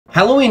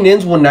Halloween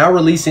Ends will now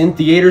release in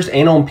theaters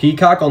and on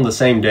Peacock on the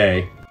same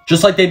day,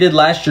 just like they did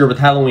last year with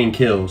Halloween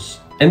Kills.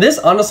 And this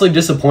honestly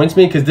disappoints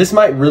me because this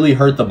might really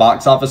hurt the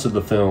box office of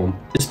the film,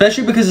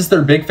 especially because it's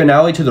their big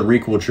finale to the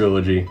requel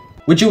trilogy.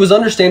 Which it was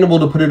understandable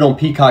to put it on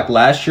Peacock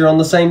last year on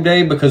the same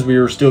day because we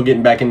were still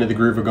getting back into the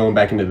groove of going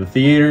back into the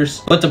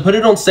theaters. But to put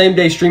it on same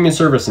day streaming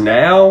service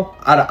now,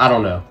 I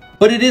don't know.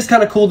 But it is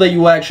kind of cool that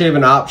you actually have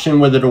an option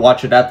whether to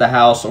watch it at the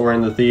house or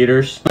in the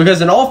theaters. Because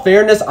in all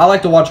fairness, I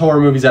like to watch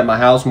horror movies at my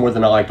house more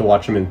than I like to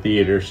watch them in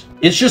theaters.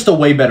 It's just a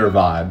way better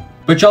vibe.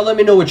 But y'all let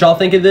me know what y'all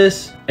think of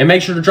this, and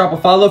make sure to drop a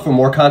follow for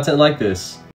more content like this.